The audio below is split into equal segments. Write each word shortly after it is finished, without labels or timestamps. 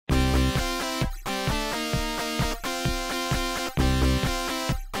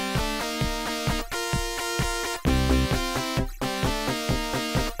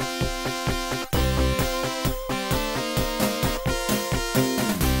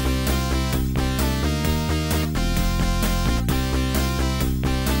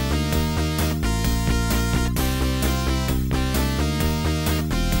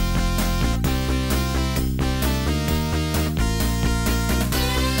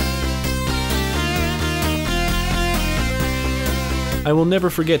I will never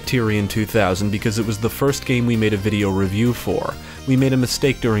forget Tyrian 2000 because it was the first game we made a video review for. We made a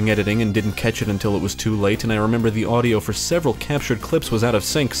mistake during editing and didn't catch it until it was too late, and I remember the audio for several captured clips was out of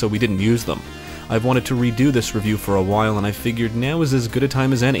sync, so we didn't use them. I've wanted to redo this review for a while, and I figured now is as good a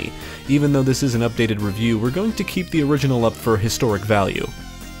time as any. Even though this is an updated review, we're going to keep the original up for historic value.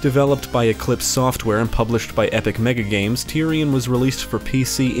 Developed by Eclipse Software and published by Epic MegaGames, Tyrian was released for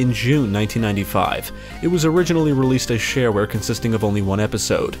PC in June 1995. It was originally released as shareware consisting of only one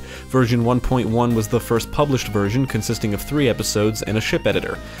episode. Version 1.1 was the first published version consisting of 3 episodes and a ship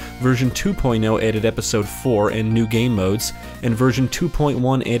editor. Version 2.0 added episode 4 and new game modes, and version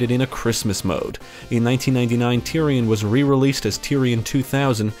 2.1 added in a Christmas mode. In 1999, Tyrian was re-released as Tyrian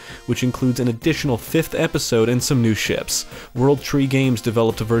 2000, which includes an additional 5th episode and some new ships. World Tree Games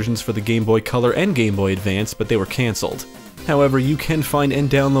developed versions for the Game Boy Color and Game Boy Advance, but they were cancelled. However, you can find and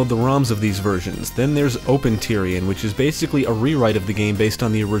download the ROMs of these versions. Then there's Open Tyrian, which is basically a rewrite of the game based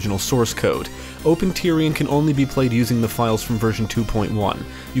on the original source code. Open Tyrian can only be played using the files from version 2.1.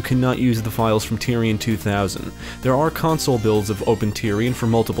 You cannot use the files from Tyrian 2000. There are console builds of Open Tyrian for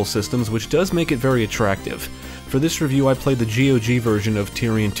multiple systems, which does make it very attractive. For this review, I played the GOG version of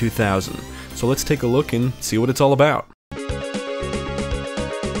Tyrian 2000. So let's take a look and see what it's all about.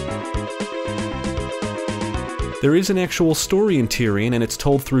 There is an actual story in Tyrian, and it's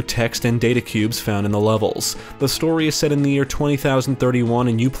told through text and data cubes found in the levels. The story is set in the year 20,031,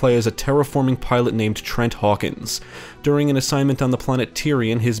 and you play as a terraforming pilot named Trent Hawkins. During an assignment on the planet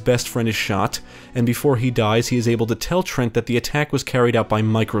Tyrian, his best friend is shot, and before he dies, he is able to tell Trent that the attack was carried out by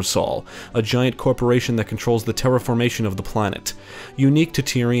Microsol, a giant corporation that controls the terraformation of the planet. Unique to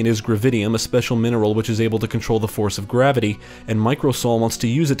Tyrian is gravidium, a special mineral which is able to control the force of gravity, and Microsol wants to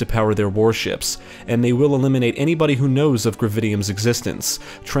use it to power their warships, and they will eliminate anybody who knows of gravidium's existence.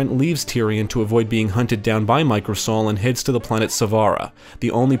 Trent leaves Tyrian to avoid being hunted down by Microsol and heads to the planet Savara,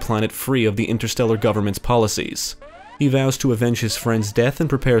 the only planet free of the interstellar government's policies. He vows to avenge his friend's death and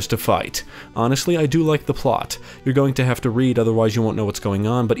prepares to fight. Honestly, I do like the plot. You're going to have to read, otherwise you won't know what's going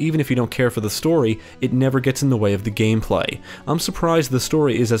on, but even if you don't care for the story, it never gets in the way of the gameplay. I'm surprised the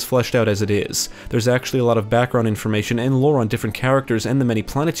story is as fleshed out as it is. There's actually a lot of background information and lore on different characters and the many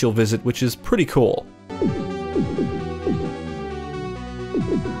planets you'll visit, which is pretty cool.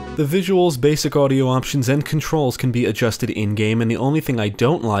 The visuals, basic audio options, and controls can be adjusted in-game, and the only thing I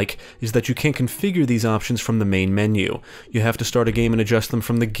don't like is that you can't configure these options from the main menu. You have to start a game and adjust them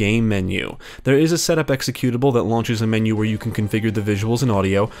from the game menu. There is a setup executable that launches a menu where you can configure the visuals and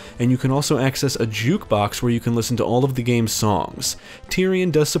audio, and you can also access a jukebox where you can listen to all of the game's songs.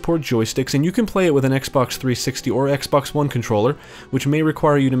 Tyrian does support joysticks, and you can play it with an Xbox 360 or Xbox One controller, which may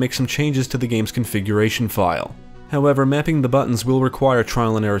require you to make some changes to the game's configuration file. However, mapping the buttons will require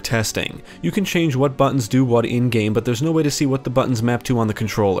trial and error testing. You can change what buttons do what in-game, but there's no way to see what the buttons map to on the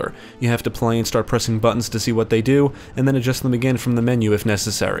controller. You have to play and start pressing buttons to see what they do, and then adjust them again from the menu if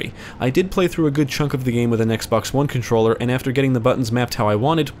necessary. I did play through a good chunk of the game with an Xbox One controller, and after getting the buttons mapped how I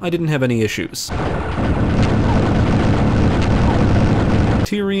wanted, I didn't have any issues.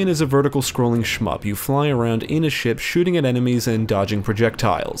 Tyrian is a vertical scrolling shmup. You fly around in a ship shooting at enemies and dodging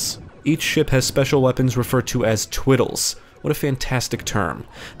projectiles. Each ship has special weapons referred to as twiddles. What a fantastic term.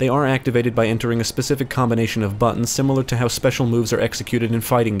 They are activated by entering a specific combination of buttons similar to how special moves are executed in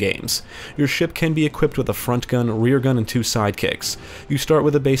fighting games. Your ship can be equipped with a front gun, rear gun, and 2 sidekicks. You start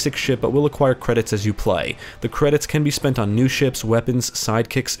with a basic ship but will acquire credits as you play. The credits can be spent on new ships, weapons,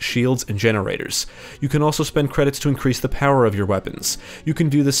 sidekicks, shields, and generators. You can also spend credits to increase the power of your weapons. You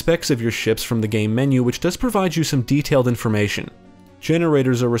can view the specs of your ships from the game menu, which does provide you some detailed information.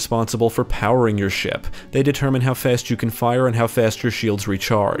 Generators are responsible for powering your ship. They determine how fast you can fire and how fast your shields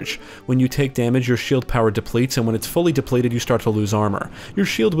recharge. When you take damage, your shield power depletes, and when it's fully depleted, you start to lose armor. Your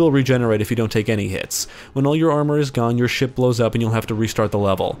shield will regenerate if you don't take any hits. When all your armor is gone, your ship blows up and you'll have to restart the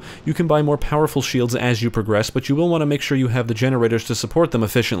level. You can buy more powerful shields as you progress, but you will want to make sure you have the generators to support them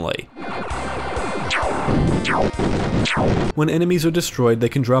efficiently. When enemies are destroyed, they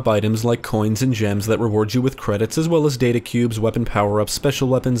can drop items like coins and gems that reward you with credits, as well as data cubes, weapon power-ups, special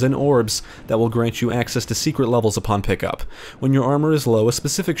weapons, and orbs that will grant you access to secret levels upon pickup. When your armor is low, a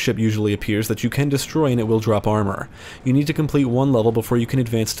specific ship usually appears that you can destroy and it will drop armor. You need to complete one level before you can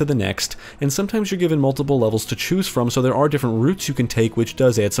advance to the next, and sometimes you're given multiple levels to choose from, so there are different routes you can take, which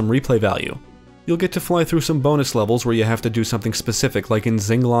does add some replay value. You'll get to fly through some bonus levels where you have to do something specific, like in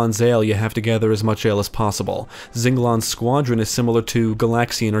Zinglon's Ale you have to gather as much ale as possible. Zinglon's Squadron is similar to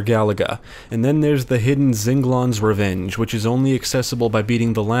Galaxian or Galaga. And then there's the hidden Zinglon's Revenge, which is only accessible by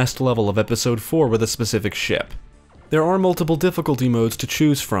beating the last level of Episode 4 with a specific ship. There are multiple difficulty modes to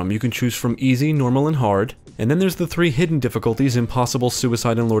choose from. You can choose from easy, normal, and hard. And then there's the 3 hidden difficulties: impossible,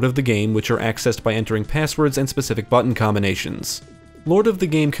 suicide, and Lord of the Game, which are accessed by entering passwords and specific button combinations. Lord of the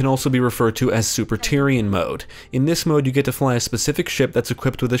Game can also be referred to as Super Tyrian mode. In this mode you get to fly a specific ship that's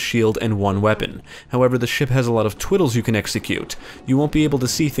equipped with a shield and 1 weapon. However, the ship has a lot of twiddles you can execute. You won't be able to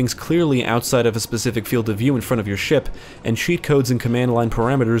see things clearly outside of a specific field of view in front of your ship, and cheat codes and command line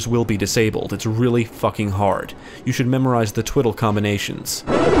parameters will be disabled. It's really fucking hard. You should memorize the twiddle combinations.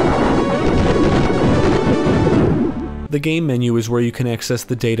 The game menu is where you can access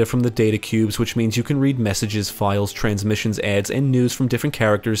the data from the data cubes, which means you can read messages, files, transmissions, ads, and news from different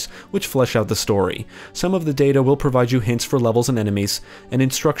characters, which flesh out the story. Some of the data will provide you hints for levels and enemies, and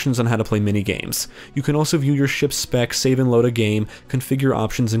instructions on how to play minigames. You can also view your ship's specs, save and load a game, configure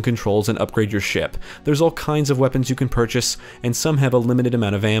options and controls, and upgrade your ship. There's all kinds of weapons you can purchase, and some have a limited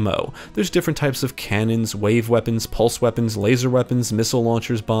amount of ammo. There's different types of cannons, wave weapons, pulse weapons, laser weapons, missile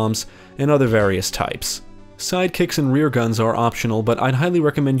launchers, bombs, and other various types. Sidekicks and rear guns are optional, but I'd highly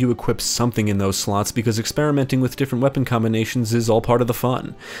recommend you equip something in those slots because experimenting with different weapon combinations is all part of the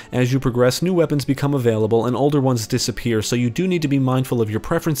fun. As you progress, new weapons become available and older ones disappear, so you do need to be mindful of your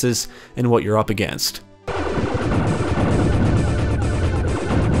preferences and what you're up against.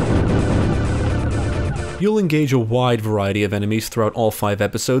 You'll engage a wide variety of enemies throughout all 5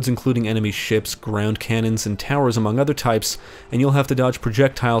 episodes, including enemy ships, ground cannons, and towers among other types, and you'll have to dodge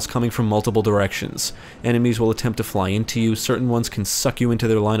projectiles coming from multiple directions. Enemies will attempt to fly into you, certain ones can suck you into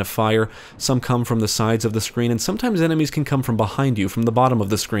their line of fire, some come from the sides of the screen, and sometimes enemies can come from behind you, from the bottom of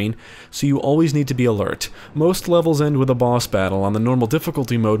the screen, so you always need to be alert. Most levels end with a boss battle. On the normal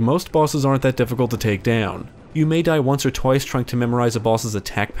difficulty mode, most bosses aren't that difficult to take down. You may die once or twice trying to memorize a boss's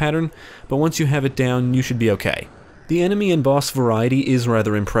attack pattern, but once you have it down, you should be okay. The enemy and boss variety is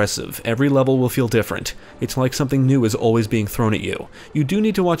rather impressive. Every level will feel different. It's like something new is always being thrown at you. You do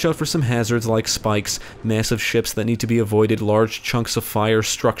need to watch out for some hazards like spikes, massive ships that need to be avoided, large chunks of fire,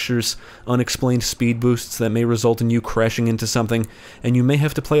 structures, unexplained speed boosts that may result in you crashing into something, and you may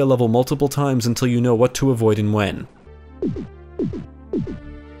have to play a level multiple times until you know what to avoid and when.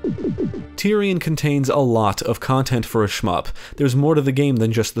 Tyrian contains a lot of content for a shmup. There's more to the game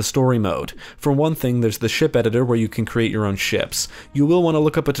than just the story mode. For one thing, there's the ship editor where you can create your own ships. You will want to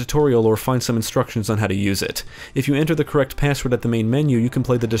look up a tutorial or find some instructions on how to use it. If you enter the correct password at the main menu, you can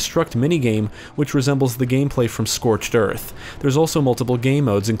play the Destruct minigame, which resembles the gameplay from Scorched Earth. There's also multiple game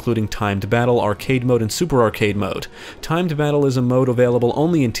modes, including Timed Battle, Arcade Mode, and Super Arcade Mode. Timed Battle is a mode available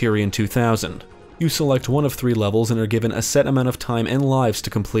only in Tyrian 2000. You select one of 3 levels and are given a set amount of time and lives to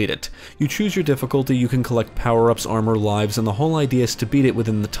complete it. You choose your difficulty, you can collect power-ups, armor, lives, and the whole idea is to beat it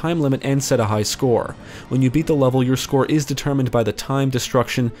within the time limit and set a high score. When you beat the level, your score is determined by the time,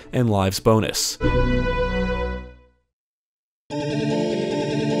 destruction, and lives bonus.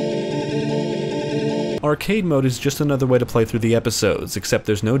 Arcade mode is just another way to play through the episodes, except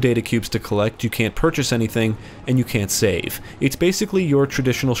there's no data cubes to collect, you can't purchase anything, and you can't save. It's basically your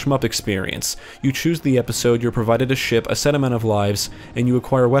traditional shmup experience. You choose the episode, you're provided a ship, a set amount of lives, and you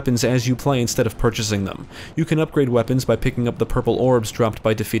acquire weapons as you play instead of purchasing them. You can upgrade weapons by picking up the purple orbs dropped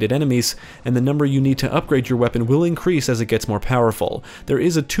by defeated enemies, and the number you need to upgrade your weapon will increase as it gets more powerful. There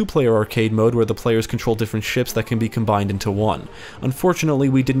is a 2-player arcade mode where the players control different ships that can be combined into one. Unfortunately,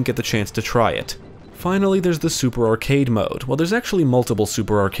 we didn't get the chance to try it. Finally, there's the Super Arcade mode. Well, there's actually multiple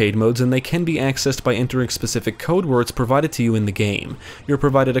Super Arcade modes, and they can be accessed by entering specific code words provided to you in the game. You're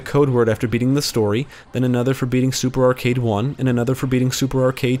provided a code word after beating the story, then another for beating Super Arcade 1, and another for beating Super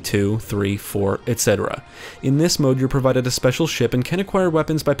Arcade 2, 3, 4, etc. In this mode, you're provided a special ship and can acquire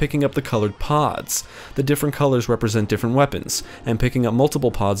weapons by picking up the colored pods. The different colors represent different weapons, and picking up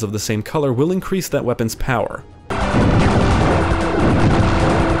multiple pods of the same color will increase that weapon's power.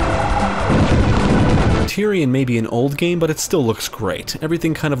 Tyrian may be an old game, but it still looks great.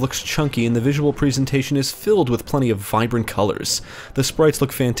 Everything kind of looks chunky and the visual presentation is filled with plenty of vibrant colors. The sprites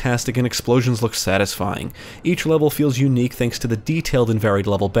look fantastic and explosions look satisfying. Each level feels unique thanks to the detailed and varied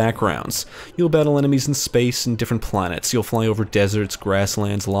level backgrounds. You'll battle enemies in space and different planets. You'll fly over deserts,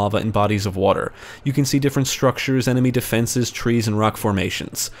 grasslands, lava, and bodies of water. You can see different structures, enemy defenses, trees, and rock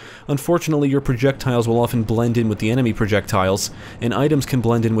formations. Unfortunately, your projectiles will often blend in with the enemy projectiles, and items can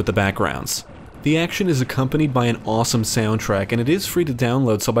blend in with the backgrounds. The action is accompanied by an awesome soundtrack, and it is free to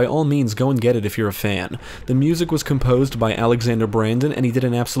download, so by all means go and get it if you're a fan. The music was composed by Alexander Brandon, and he did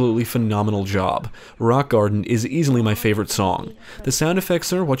an absolutely phenomenal job. Rock Garden is easily my favorite song. The sound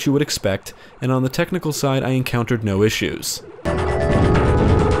effects are what you would expect, and on the technical side I encountered no issues.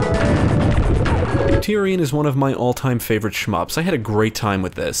 Tyrian is one of my all-time favorite shmups. I had a great time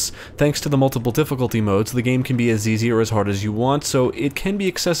with this. Thanks to the multiple difficulty modes, the game can be as easy or as hard as you want, so it can be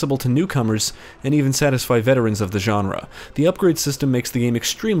accessible to newcomers and even satisfy veterans of the genre. The upgrade system makes the game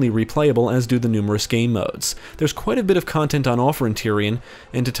extremely replayable, as do the numerous game modes. There's quite a bit of content on offer in Tyrian,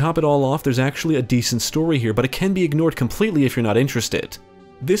 and to top it all off, there's actually a decent story here, but it can be ignored completely if you're not interested.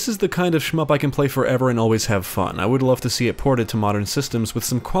 This is the kind of shmup I can play forever and always have fun. I would love to see it ported to modern systems with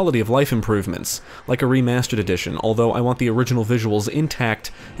some quality of life improvements, like a remastered edition, although I want the original visuals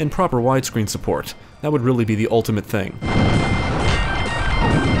intact and proper widescreen support. That would really be the ultimate thing.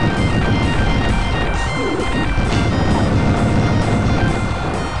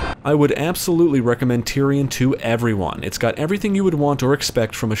 I would absolutely recommend Tyrian to everyone. It's got everything you would want or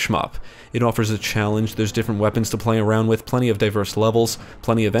expect from a shmup. It offers a challenge, there's different weapons to play around with, plenty of diverse levels,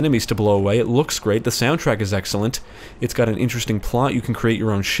 plenty of enemies to blow away, it looks great, the soundtrack is excellent, it's got an interesting plot, you can create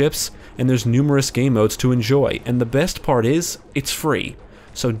your own ships, and there's numerous game modes to enjoy. And the best part is, it's free.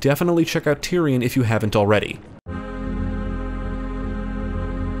 So definitely check out Tyrian if you haven't already.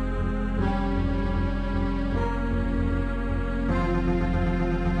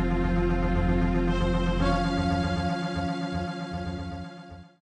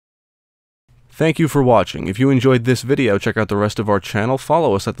 Thank you for watching. If you enjoyed this video, check out the rest of our channel,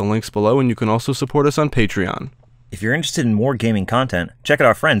 follow us at the links below, and you can also support us on Patreon. If you're interested in more gaming content, check out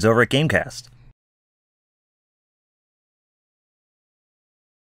our friends over at GameCast.